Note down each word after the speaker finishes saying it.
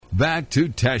back to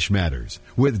Tesh Matters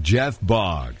with Jeff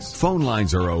Boggs. Phone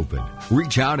lines are open.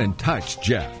 Reach out and touch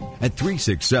Jeff at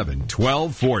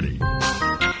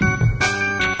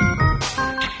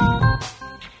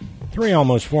 367-1240.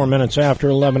 Almost 4 minutes after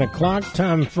 11 o'clock.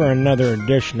 Time for another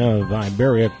edition of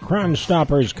Iberia Crime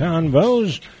Stoppers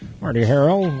Convos. Marty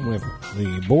Harrell with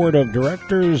the Board of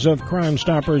Directors of Crime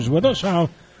Stoppers with us.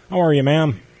 How are you,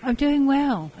 ma'am? I'm doing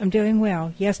well.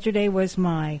 Yesterday was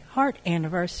my heart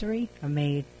anniversary. I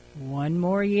made one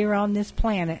more year on this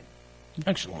planet.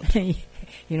 Excellent.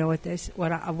 You know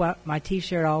what my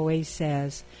T-shirt always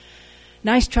says?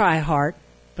 Nice try, heart,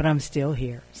 but I'm still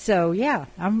here. So yeah,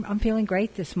 I'm feeling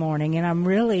great this morning, and I'm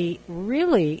really,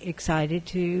 really excited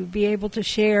to be able to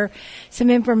share some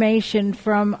information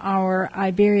from our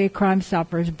Iberia Crime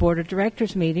Stoppers Board of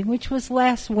Directors meeting, which was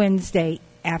last Wednesday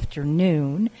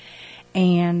afternoon.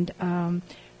 And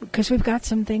because we've got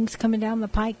some things coming down the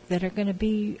pike that are going to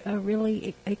be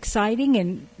really exciting,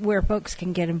 and where folks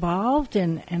can get involved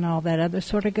and all that other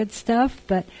sort of good stuff.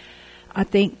 But I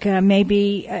think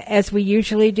maybe, as we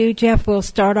usually do, Jeff, we'll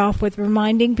start off with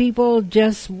reminding people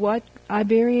just what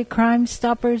Iberia Crime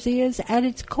Stoppers is at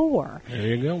its core. There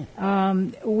you go.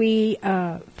 We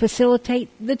facilitate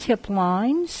the tip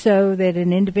line so that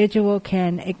an individual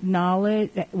can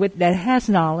acknowledge, that has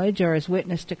knowledge or has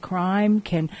witnessed a crime,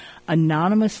 can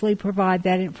anonymously provide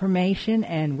that information,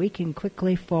 and we can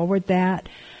quickly forward that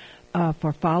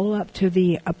for follow-up to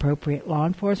the appropriate law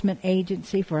enforcement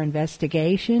agency for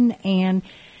investigation. And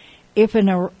if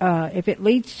it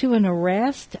leads to an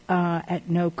arrest, at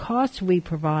no cost, we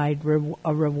provide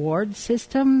a reward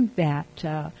system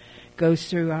that goes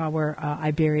through our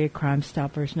Iberia Crime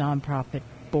Stoppers nonprofit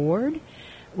board.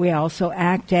 We also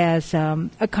act as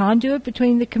a conduit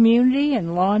between the community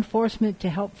and law enforcement to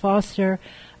help foster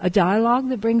a dialogue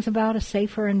that brings about a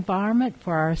safer environment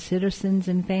for our citizens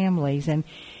and families. And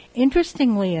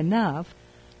interestingly enough,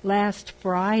 last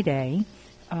Friday,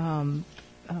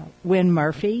 Wynn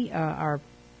Murphy, our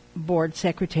board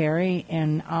secretary,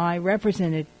 and I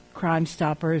represented Crime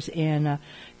Stoppers in a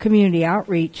community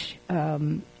outreach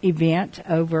event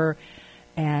over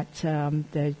at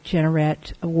the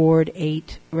Jeanneret Ward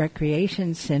 8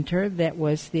 Recreation Center. That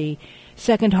was the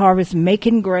Second Harvest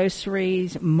Macon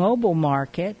Groceries mobile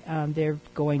market. They're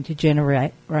going to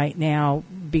Jeanneret right now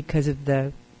because of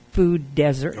the food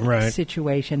desert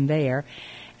situation there.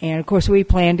 And, of course, we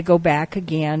plan to go back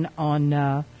again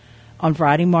on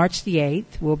Friday, March the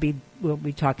 8th. We'll be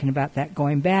talking about that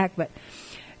going back. But,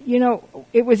 you know,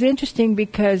 it was interesting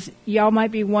because y'all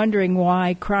might be wondering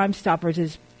why Crime Stoppers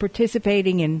is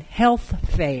participating in health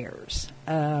fairs.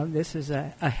 This is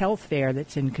a health fair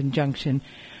that's in conjunction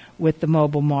with the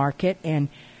mobile market. And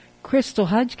Crystal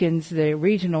Hudgens, the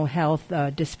Regional Health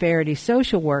Disparity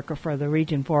Social Worker for the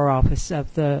Region 4 Office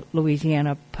of the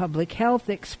Louisiana Public Health,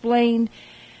 explained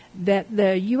that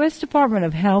the U.S. Department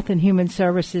of Health and Human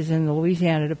Services and the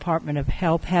Louisiana Department of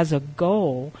Health has a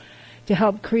goal to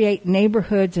help create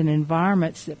neighborhoods and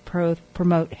environments that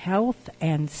promote health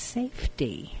and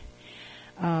safety,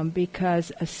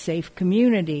 because a safe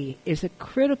community is a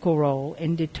critical role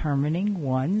in determining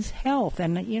one's health.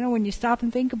 And, you know, when you stop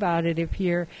and think about it, if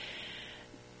you're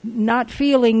not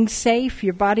feeling safe,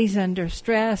 your body's under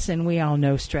stress, and we all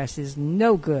know stress is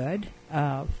no good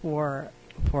for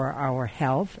our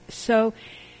health. So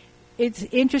it's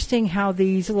interesting how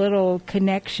these little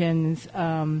connections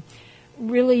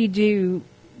really do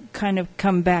kind of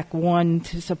come back one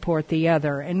to support the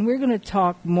other. And we're going to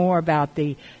talk more about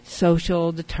the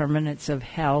social determinants of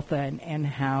health and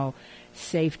how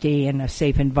safety and a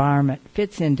safe environment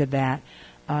fits into that,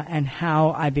 and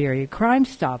how Iberia Crime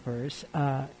Stoppers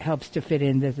helps to fit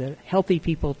into the Healthy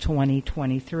People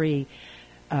 2023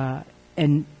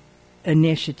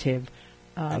 initiative.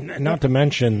 Not to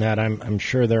mention that I'm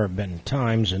sure there have been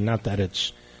times, and not that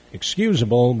it's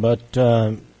excusable, but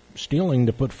stealing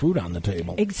to put food on the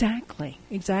table. Exactly.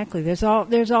 There's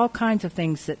all kinds of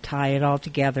things that tie it all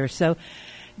together. So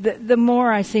the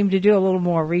more I seem to do a little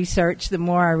more research, the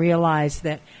more I realize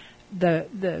that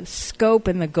the scope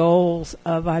and the goals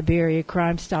of Iberia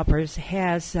Crime Stoppers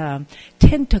has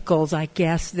tentacles, I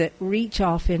guess, that reach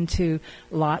off into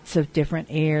lots of different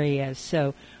areas.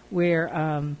 So we're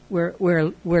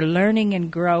learning and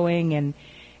growing,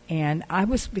 and I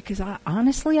was, because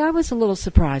honestly I was a little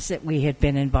surprised that we had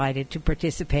been invited to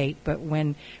participate. But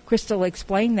when Crystal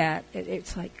explained that,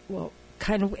 it's like, well,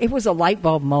 kind of, it was a light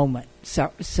bulb moment,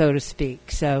 so to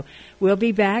speak. So we'll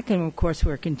be back, and of course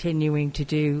we're continuing to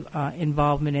do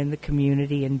involvement in the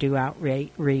community and do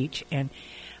outreach. And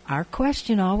our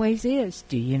question always is,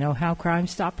 do you know how Crime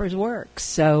Stoppers works?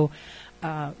 So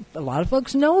a lot of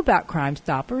folks know about Crime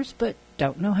Stoppers, but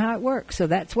don't know how it works. So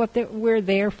that's what we're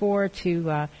there for,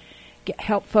 to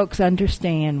help folks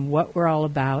understand what we're all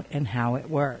about and how it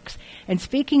works. And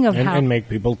speaking of and make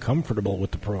people comfortable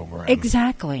with the program.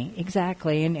 Exactly.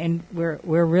 And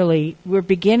we're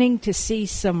beginning to see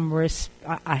some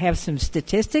I have some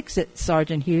statistics that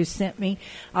Sergeant Hughes sent me.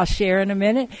 I'll share in a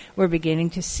minute. We're beginning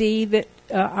to see that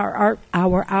our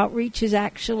outreach is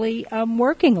actually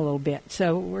working a little bit.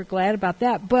 So we're glad about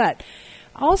that. But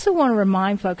I also want to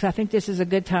remind folks, I think this is a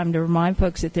good time to remind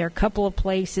folks that there are a couple of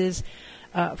places.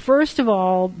 First of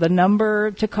all, the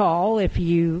number to call if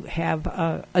you have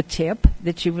a tip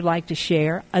that you would like to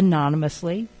share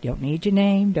anonymously. Don't need your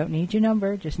name, don't need your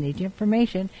number, just need your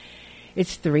information.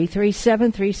 It's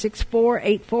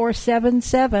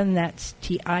 337-364-8477. That's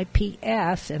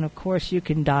TIPS. And, of course, you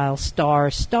can dial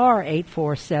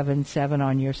 **8477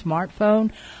 on your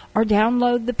smartphone or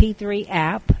download the P3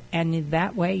 app. And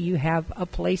that way you have a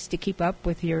place to keep up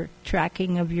with your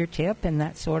tracking of your tip and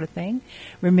that sort of thing.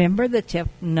 Remember, the tip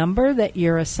number that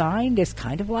you're assigned is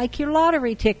kind of like your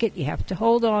lottery ticket. You have to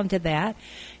hold on to that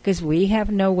because we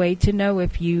have no way to know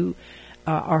if you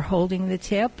are holding the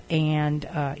tip, and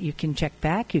you can check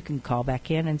back. You can call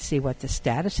back in and see what the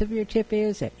status of your tip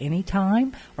is at any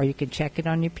time, or you can check it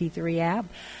on your P3 app.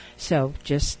 So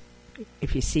just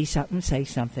if you see something, say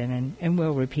something, and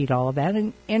we'll repeat all of that.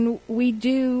 And we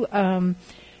do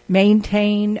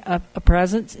maintain a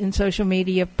presence in social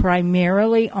media,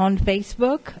 primarily on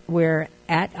Facebook. We're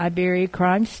at Iberia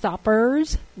Crime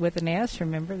Stoppers with an S.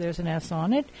 Remember, there's an S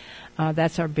on it.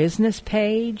 That's our business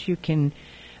page. You can...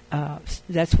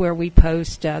 that's where we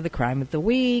post the crime of the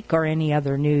week or any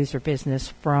other news or business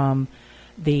from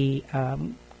the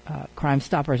Crime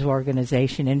Stoppers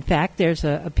organization. In fact, there's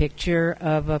a picture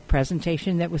of a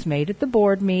presentation that was made at the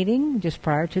board meeting just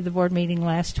prior to the board meeting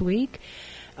last week.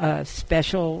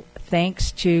 Special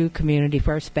thanks to Community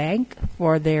First Bank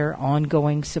for their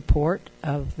ongoing support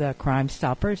of the Crime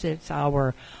Stoppers. It's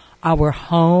our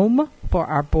home for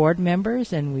our board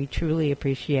members, and we truly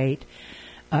appreciate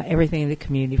everything that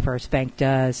Community First Bank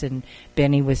does, and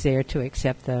Benny was there to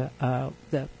accept the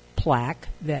plaque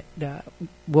that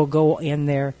will go in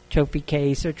their trophy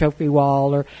case or trophy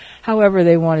wall or however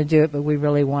they want to do it, but we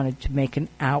really wanted to make an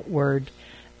outward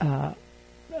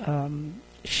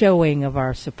showing of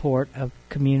our support of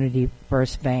Community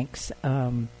First Bank's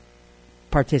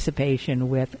participation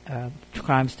with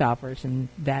Crime Stoppers, and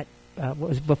that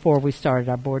was before we started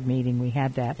our board meeting. We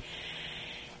had that.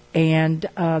 And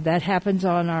that happens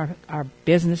on our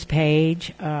business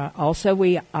page. Also,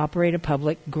 we operate a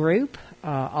public group,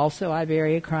 also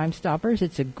Iberia Crime Stoppers.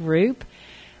 It's a group.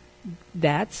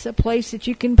 That's a place that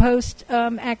you can post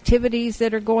activities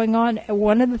that are going on.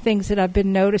 One of the things that I've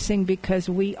been noticing, because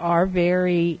we are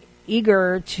very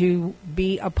eager to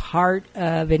be a part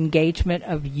of engagement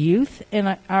of youth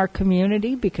in our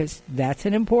community, because that's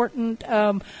an important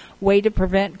way to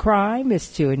prevent crime, is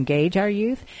to engage our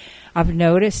youth. I've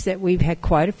noticed that we've had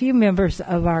quite a few members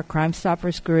of our Crime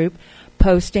Stoppers group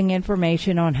posting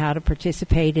information on how to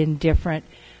participate in different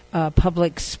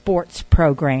public sports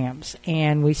programs,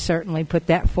 and we certainly put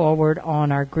that forward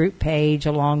on our group page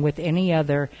along with any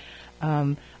other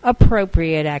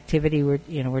appropriate activity.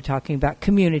 We're talking about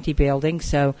community building,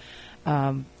 so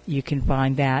you can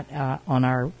find that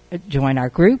on join our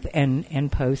group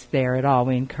and post there at all.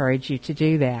 We encourage you to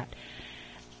do that.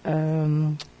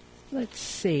 Let's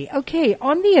see. Okay,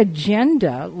 on the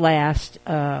agenda last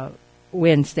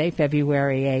Wednesday,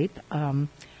 February 8th,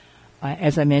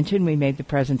 as I mentioned, we made the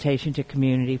presentation to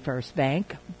Community First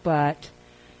Bank, but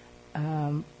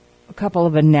a couple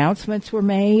of announcements were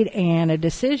made and a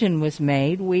decision was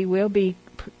made. We will be,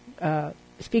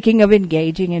 speaking of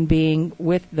engaging and being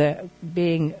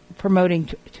promoting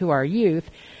to our youth,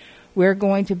 we're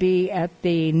going to be at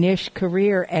the Niche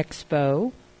Career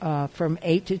Expo from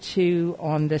 8 to 2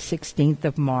 on the 16th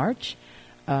of March,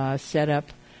 set up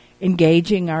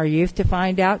engaging our youth to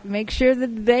find out, make sure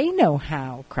that they know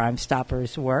how Crime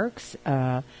Stoppers works.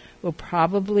 We'll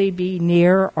probably be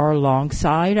near or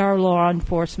alongside our law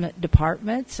enforcement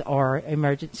departments or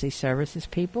emergency services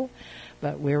people,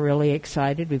 but we're really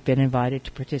excited. We've been invited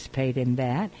to participate in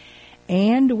that.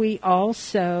 And we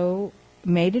also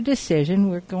made a decision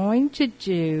we're going to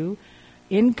do,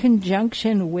 in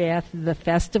conjunction with the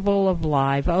Festival of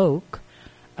Live Oak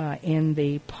in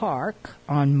the park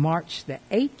on March the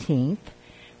 18th,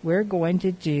 we're going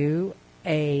to do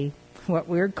what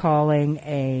we're calling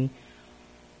a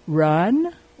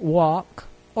run, walk,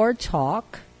 or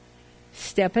talk,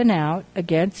 stepping out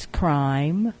against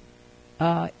crime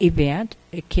event.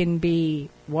 It can be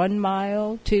 1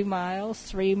 mile, 2 miles,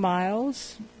 3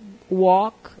 miles,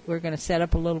 walk. We're going to set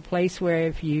up a little place where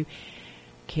if you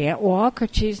can't walk or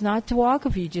choose not to walk,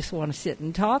 if you just want to sit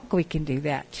and talk, we can do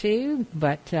that too.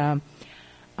 But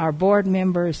our board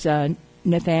members,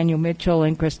 Nathaniel Mitchell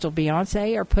and Crystal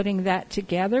Beyonce, are putting that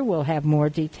together. We'll have more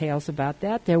details about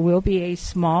that. There will be a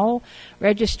small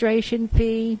registration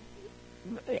fee,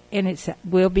 and it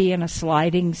will be in a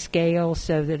sliding scale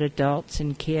so that adults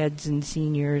and kids and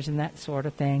seniors and that sort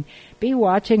of thing. Be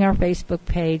watching our Facebook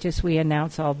page as we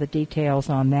announce all the details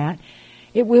on that.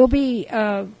 It will be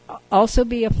also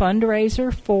be a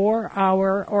fundraiser for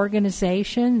our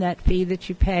organization. That fee that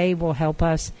you pay will help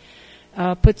us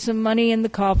put some money in the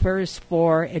coffers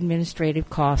for administrative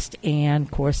cost and,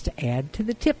 of course, to add to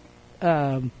the tip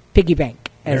piggy bank,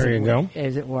 as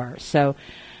it were. So,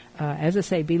 as I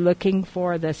say, be looking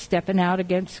for the Stepping Out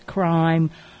Against Crime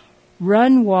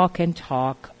Run, Walk, and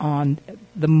Talk on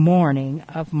the morning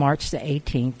of March the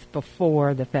 18th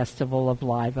before the Festival of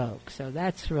Live Oak. So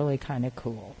that's really kind of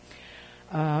cool.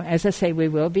 As I say, we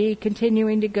will be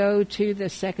continuing to go to the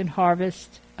Second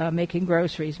Harvest Making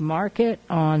Groceries Market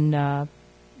on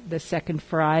the second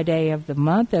Friday of the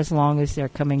month, as long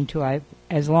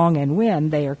and when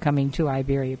they are coming to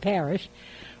Iberia Parish,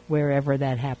 wherever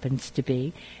that happens to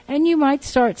be. And you might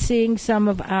start seeing some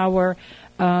of our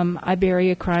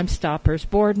Iberia Crime Stoppers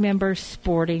board members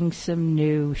sporting some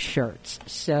new shirts.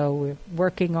 So we're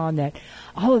working on that,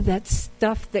 all of that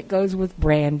stuff that goes with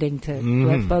branding to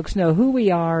let folks know who we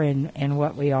are and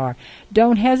what we are.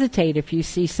 Don't hesitate if you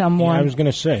see someone. Yeah, I was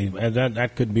going to say,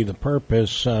 that could be the purpose,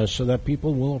 so that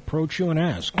people will approach you and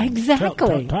ask.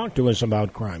 Exactly. Talk to us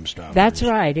about Crime Stoppers. That's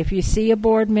right. If you see a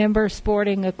board member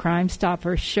sporting a Crime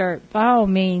Stoppers shirt, by all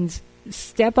means,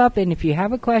 step up, and if you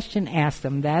have a question, ask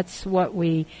them. That's what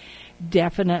we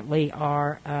definitely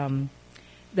are.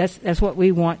 That's what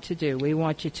we want to do. We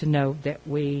want you to know that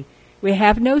we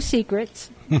have no secrets,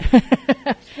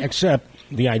 except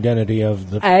the identity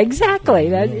of the exactly.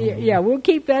 We'll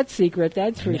keep that secret.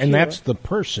 That's for sure. And that's the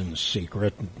person's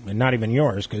secret, and not even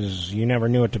yours, because you never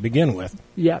knew it to begin with.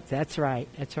 Yep, that's right.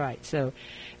 That's right. So.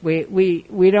 We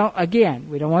don't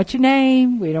want your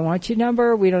name, we don't want your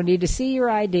number, we don't need to see your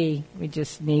ID, we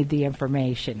just need the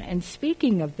information. And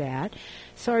speaking of that,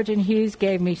 Sergeant Hughes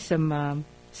gave me some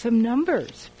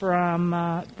numbers from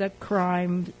the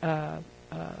crime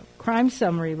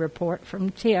summary report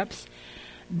from TIPS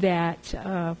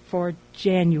that for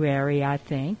January, I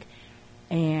think,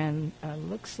 and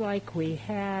looks like we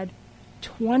had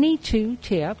 22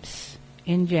 tips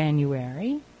in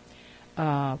January.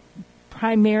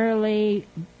 Primarily,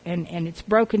 and it's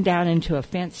broken down into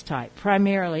offense type,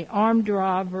 primarily armed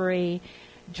robbery,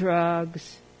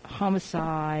 drugs,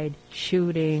 homicide,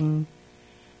 shooting,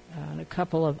 a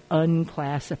couple of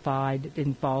unclassified that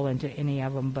didn't fall into any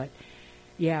of them. But,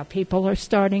 yeah, people are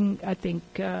starting, I think,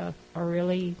 are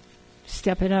really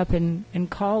stepping up and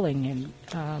calling.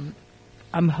 And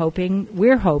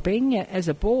we're hoping as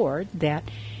a board that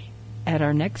at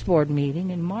our next board meeting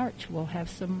in March we'll have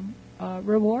some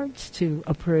rewards to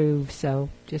approve. So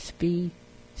just be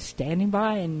standing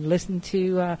by and listen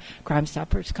to Crime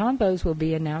Stoppers Convos. We'll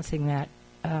be announcing that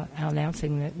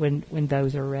when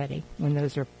those are ready, when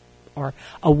those are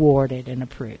awarded and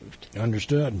approved.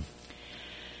 Understood.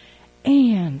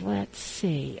 And let's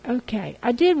see. Okay,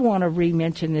 I did want to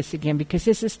re-mention this again because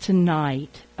this is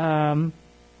tonight.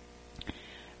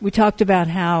 We talked about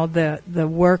how the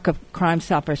work of Crime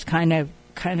Stoppers kind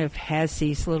of has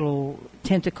these little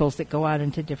tentacles that go out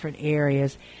into different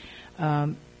areas.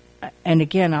 And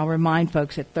again, I'll remind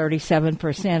folks that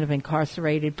 37% of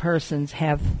incarcerated persons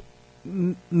have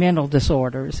mental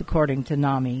disorders, according to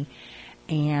NAMI.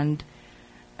 And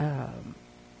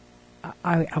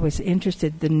I was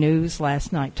interested. The news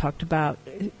last night talked about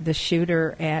the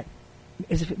shooter at,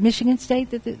 is it Michigan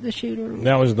State that the shooter?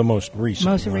 That was the most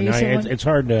recent one. It's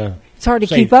hard to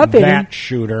keep up in that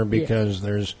shooter because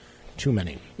there's too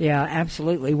many. Yeah,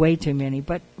 absolutely, way too many.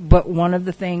 But one of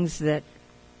the things that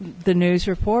the news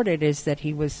reported is that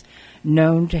he was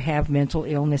known to have mental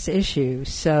illness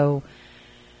issues. So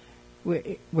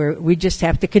we just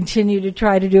have to continue to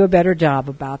try to do a better job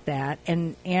about that.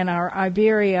 And our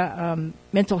Iberia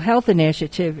Mental Health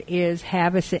Initiative is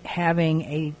having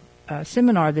a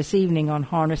seminar this evening on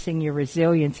harnessing your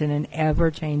resilience in an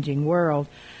ever-changing world.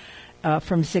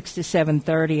 From 6 to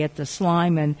 7:30 at the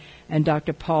Slyman, and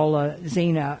Dr. Paula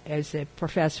Zena is a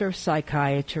professor of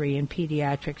psychiatry and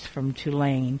pediatrics from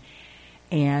Tulane,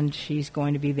 and she's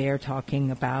going to be there talking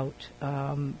about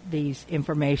these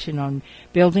information on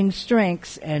building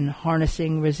strengths and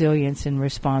harnessing resilience in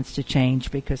response to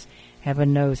change, because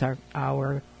heaven knows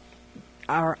our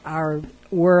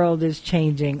world is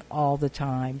changing all the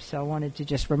time. So I wanted to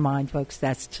just remind folks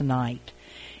that's tonight,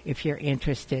 if you're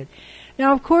interested.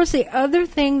 Now, of course, the other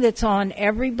thing that's on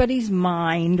everybody's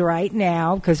mind right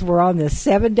now, because we're on the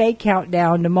 7-day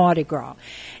countdown to Mardi Gras,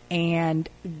 and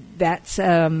that's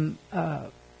a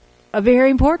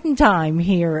very important time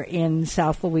here in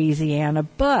South Louisiana,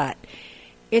 but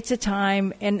it's a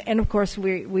time, and of course,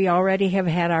 we already have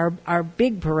had our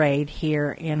big parade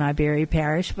here in Iberia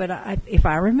Parish, but if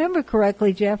I remember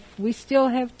correctly, Jeff, we still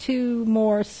have 2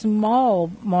 more small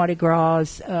Mardi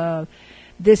Gras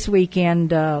this weekend.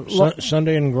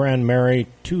 Sunday in Grand Mary,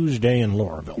 Tuesday in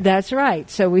Laurelville. That's right.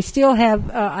 So we still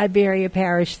have Iberia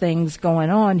Parish things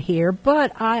going on here,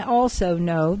 but I also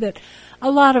know that a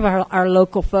lot of our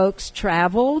local folks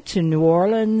travel to New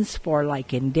Orleans for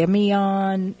like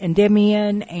Endymion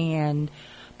and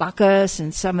Bacchus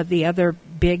and some of the other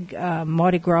big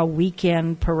Mardi Gras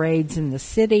weekend parades in the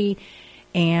city,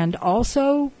 and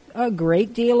also a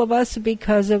great deal of us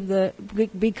because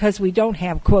we don't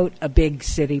have, quote, a big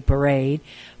city parade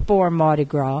for Mardi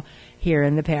Gras here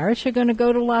in the parish are going to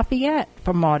go to Lafayette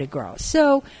for Mardi Gras.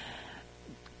 So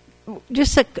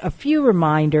just a few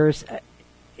reminders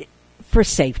for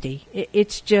safety.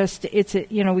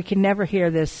 We can never hear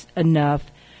this enough.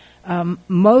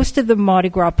 Most of the Mardi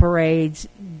Gras parades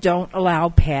don't allow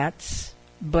pets,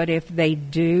 but if they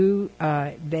do,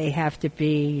 they have to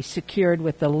be secured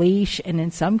with a leash, and in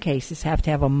some cases have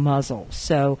to have a muzzle.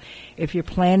 So if you're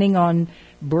planning on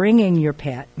bringing your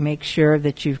pet, make sure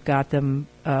that you've got them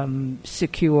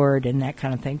secured and that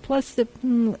kind of thing. Plus,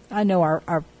 I know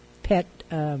our pet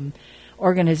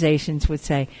organizations would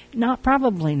say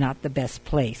probably not the best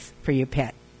place for your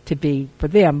pet to be for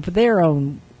their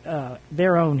own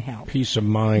health, peace of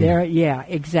mind. Yeah,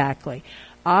 exactly.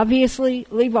 Obviously,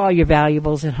 leave all your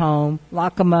valuables at home,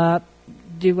 lock them up,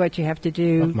 do what you have to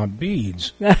do. But my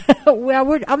beads.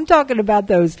 Well, I'm talking about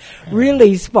those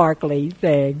really sparkly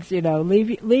things.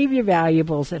 Leave your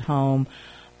valuables at home.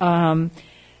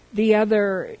 The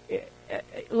other.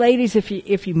 Ladies, if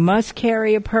you must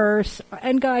carry a purse,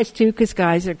 and guys too, because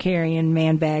guys are carrying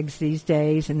man bags these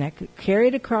days, and that could carry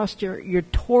it across your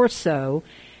torso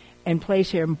and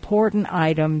place your important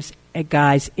items,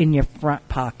 guys, in your front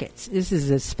pockets. This is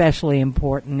especially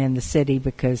important in the city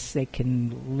because they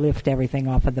can lift everything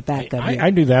off of the back of you.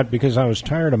 I do that because I was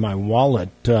tired of my wallet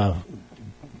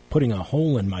putting a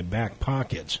hole in my back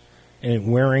pockets and it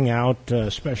wearing out,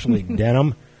 especially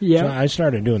denim. Yeah. So I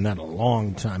started doing that a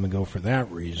long time ago for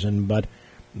that reason, but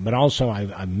also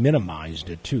I minimized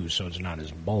it too, so it's not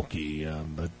as bulky.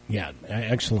 But yeah,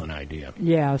 excellent idea.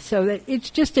 Yeah, so that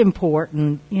it's just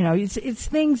important. It's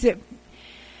things that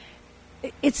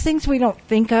we don't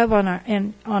think of on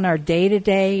our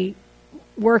day-to-day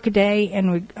work-a-day.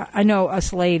 And I know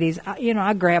us ladies.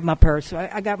 I grab my purse.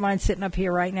 I got mine sitting up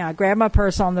here right now. I grab my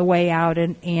purse on the way out,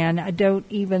 and I don't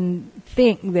even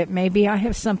think that maybe I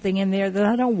have something in there that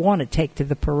I don't want to take to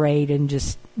the parade and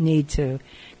just need to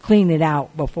clean it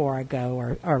out before I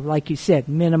go, or like you said,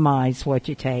 minimize what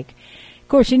you take. Of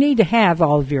course, you need to have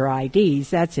all of your IDs.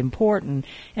 That's important,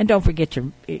 and don't forget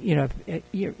your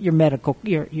medical,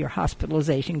 your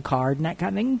hospitalization card and that kind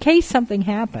of thing in case something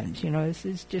happens. This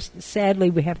is just sadly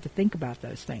we have to think about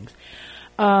those things.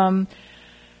 Don't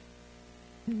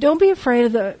be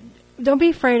afraid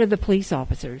of the police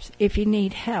officers if you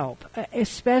need help,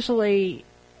 especially.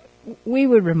 We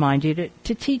would remind you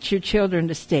to teach your children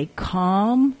to stay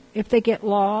calm if they get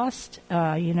lost.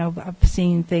 I've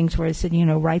seen things where it said,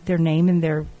 write their name in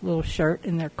their little shirt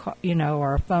in their,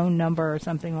 or a phone number or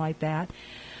something like that.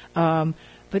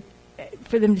 But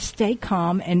for them to stay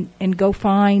calm and go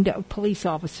find a police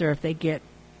officer if they get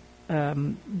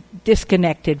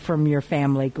disconnected from your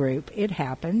family group. It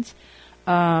happens.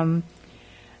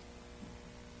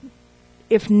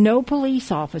 If no police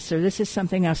officer, this is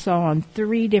something I saw on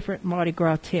 3 different Mardi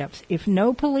Gras tips. If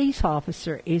no police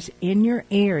officer is in your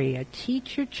area,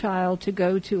 teach your child to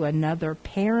go to another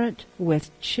parent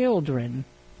with children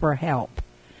for help.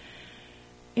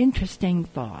 Interesting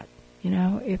thought.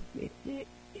 If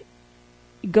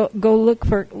go look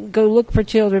for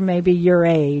children maybe your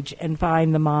age and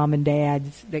find the mom and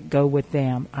dads that go with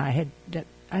them. I had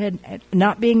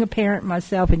not being a parent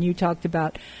myself, and you talked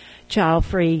about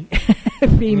child-free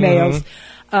females.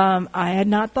 Mm-hmm. I had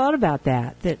not thought about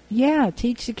that.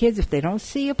 Teach the kids if they don't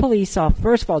see a police officer.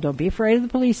 First of all, don't be afraid of the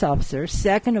police officer.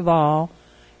 Second of all,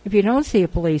 if you don't see a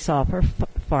police officer,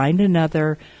 find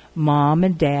another mom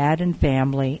and dad and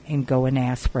family and go and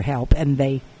ask for help.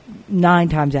 And 9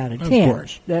 times out of 10,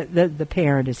 the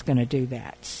parent is going to do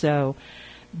that. So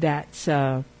that's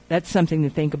something to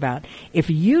think about. If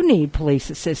you need police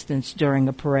assistance during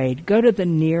a parade, go to the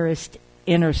nearest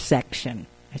intersection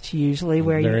That's usually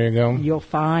where There you go. you'll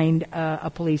find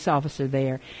a police officer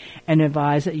there and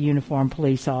advise a uniformed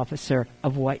police officer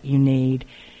of what you need.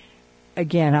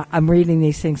 Again, I'm reading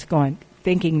these things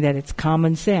thinking that it's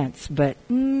common sense, but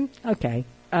okay.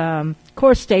 Of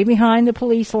course, stay behind the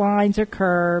police lines or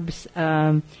curbs.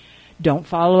 Don't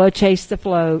follow or chase the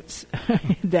floats.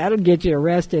 That'll get you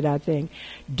arrested, I think.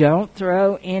 Don't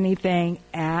throw anything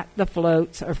at the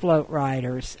floats or float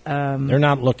riders. They're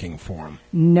not looking for them.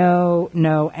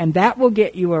 No, and that will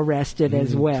get you arrested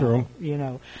as well. True. You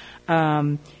know,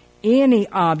 any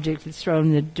object that's thrown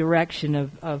in the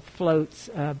direction of floats,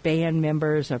 band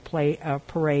members or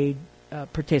parade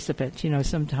participants. You know,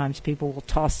 sometimes people will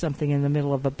toss something in the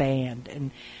middle of a band,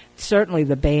 and certainly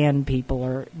the band people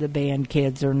or the band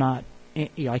kids are not,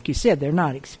 like you said, they're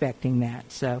not expecting that.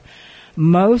 So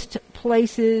most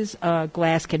places,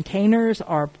 glass containers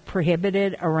are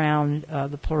prohibited around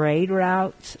the parade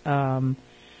routes,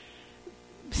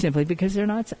 simply because they're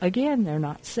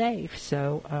not safe.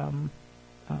 So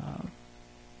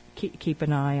keep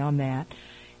an eye on that.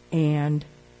 And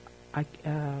I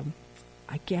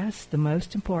guess the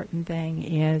most important thing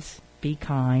is be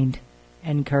kind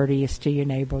and courteous to your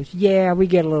neighbors. Yeah, we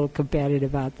get a little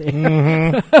competitive out there.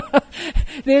 Mm-hmm.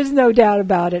 There's no doubt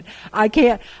about it. I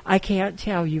can't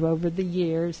tell you over the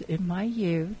years in my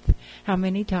youth how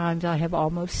many times I have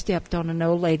almost stepped on an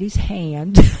old lady's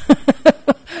hand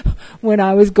when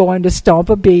I was going to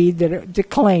stomp a bead to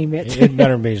claim it. It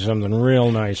better be something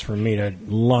real nice for me to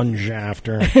lunge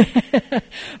after.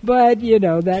 But, you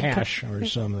know, that cash or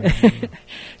something.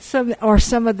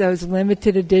 some of those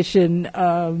limited edition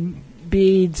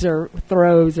beads or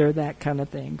throws or that kind of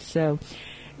thing. So,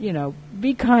 you know,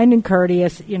 be kind and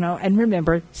courteous, you know, and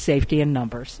remember safety in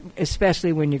numbers,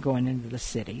 especially when you're going into the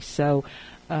city. So,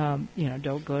 you know,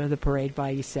 don't go to the parade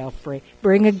by yourself.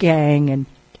 Bring a gang and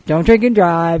don't drink and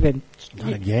drive. And it's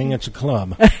not a gang, it's a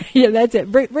club. Yeah, that's it.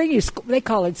 Bring your, they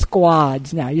call it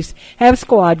squads now. You have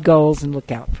squad goals and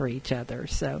look out for each other.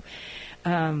 So,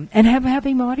 and have a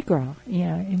happy Mardi Gras.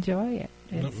 Yeah, enjoy it.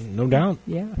 No doubt.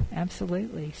 Yeah,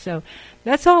 absolutely. So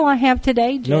that's all I have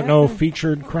today, Jeff. No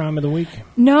featured crime of the week?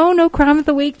 No crime of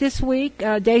the week this week.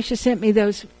 Daisha sent me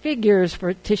those figures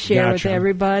to share with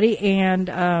everybody,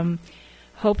 and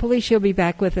hopefully she'll be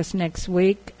back with us next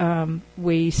week.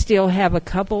 We still have a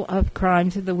couple of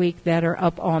crimes of the week that are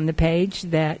up on the page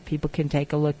that people can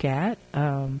take a look at.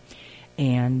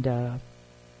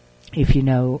 If you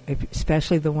know,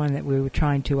 especially the one that we were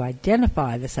trying to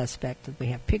identify the suspect that we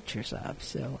have pictures of.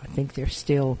 So I think there's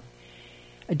still...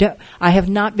 I have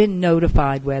not been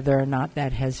notified whether or not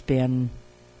that has been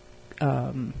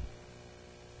any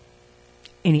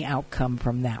outcome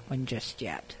from that one just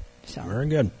yet. So, very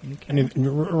good. Okay. And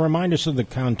remind us of the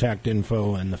contact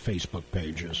info and the Facebook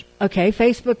pages. Okay,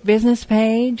 Facebook business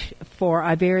page for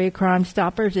Iberia Crime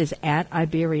Stoppers is at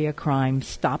Iberia Crime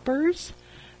Stoppers.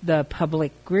 The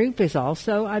public group is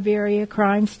also Iberia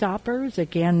Crime Stoppers.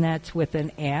 Again, that's with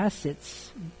an S.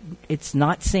 It's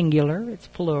not singular. It's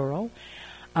plural.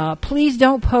 Please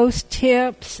don't post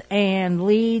tips and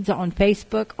leads on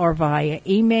Facebook or via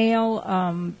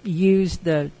email. Use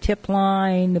the tip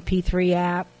line, the P3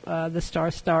 app, the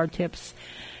star tips.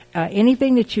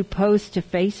 Anything that you post to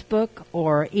Facebook,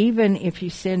 or even if you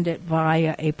send it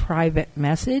via a private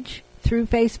message through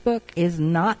Facebook, is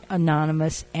not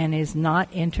anonymous and is not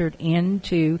entered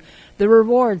into the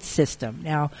reward system.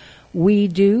 Now, we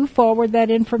do forward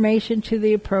that information to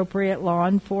the appropriate law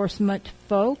enforcement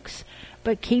folks,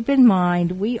 but keep in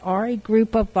mind, we are a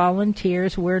group of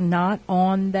volunteers. We're not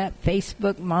on that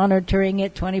Facebook monitoring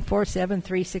it 24/7,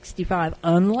 365,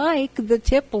 unlike the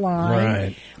tip line,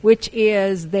 right, which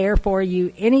is there for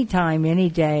you anytime, any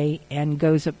day, and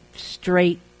goes up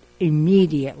straight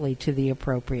immediately to the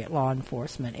appropriate law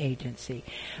enforcement agency.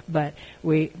 But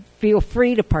we feel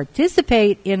free to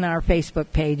participate in our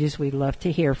Facebook pages. We'd love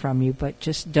to hear from you, but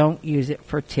just don't use it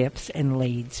for tips and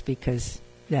leads, because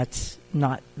that's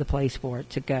not the place for it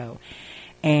to go.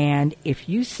 And if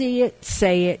you see it,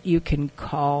 say it, you can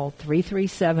call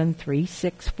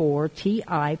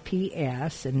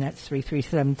 337-364-TIPS, and that's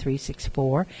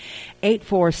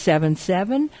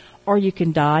 337-364-8477. Or you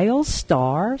can dial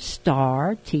star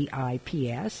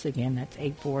TIPS. Again, that's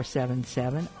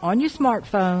 8477 on your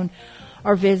smartphone,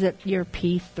 or visit your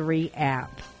P3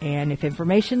 app. And if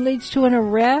information leads to an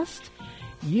arrest,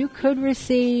 you could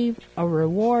receive a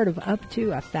reward of up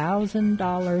to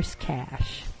 $1,000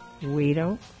 cash. We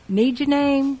don't need your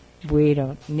name. We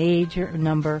don't need your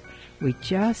number. We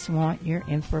just want your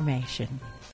information.